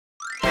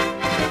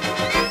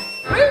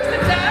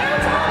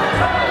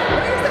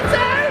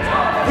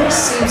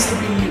seems to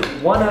be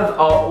one of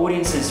our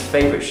audience's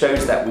favourite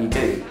shows that we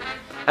do.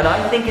 And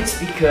I think it's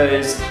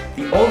because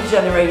the older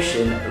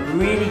generation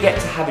really get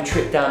to have a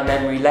trip down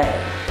memory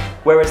lane,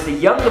 whereas the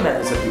younger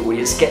members of the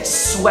audience get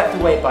swept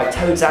away by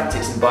Toad's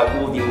antics and by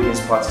all the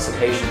audience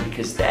participation,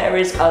 because there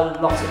is a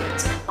lot of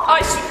it.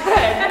 I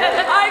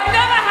swear, I've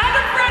never had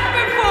a friend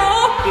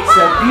before! It's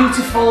a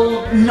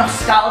beautiful,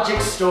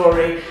 nostalgic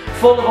story,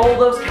 full of all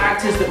those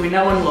characters that we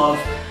know and love.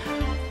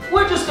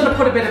 We're just going to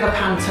put a bit of a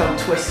panto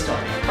twist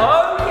on it.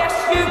 Oh, yes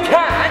you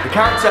can! The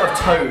character of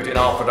Toad in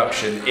our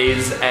production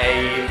is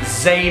a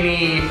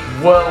zany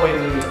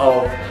whirlwind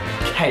of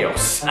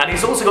chaos. And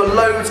he's also got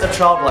loads of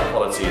childlike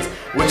qualities,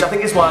 which I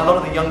think is why a lot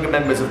of the younger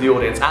members of the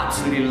audience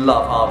absolutely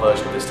love our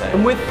version of this tale.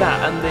 And with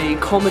that, and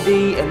the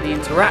comedy, and the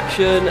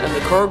interaction, and the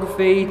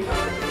choreography,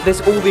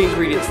 there's all the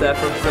ingredients there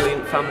for a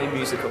brilliant family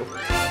musical.